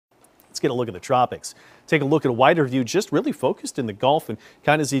get a look at the tropics. Take a look at a wider view, just really focused in the Gulf and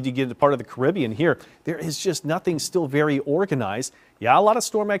kind of as you get into part of the Caribbean here. There is just nothing still very organized. Yeah, a lot of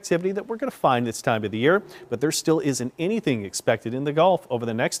storm activity that we're going to find this time of the year, but there still isn't anything expected in the Gulf over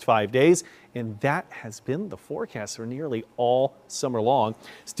the next 5 days. And that has been the forecast for nearly all summer long.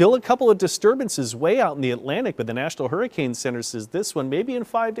 Still a couple of disturbances way out in the Atlantic, but the National Hurricane Center says this one maybe in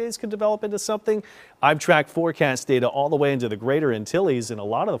 5 days could develop into something. I've tracked forecast data all the way into the greater Antilles, and a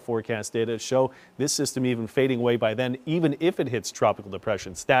lot of the forecast data show this system even fading away by then, even if it hits tropical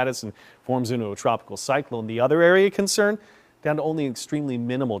depression status and forms into a tropical cyclone. The other area concerned, down to only an extremely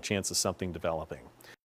minimal chance of something developing.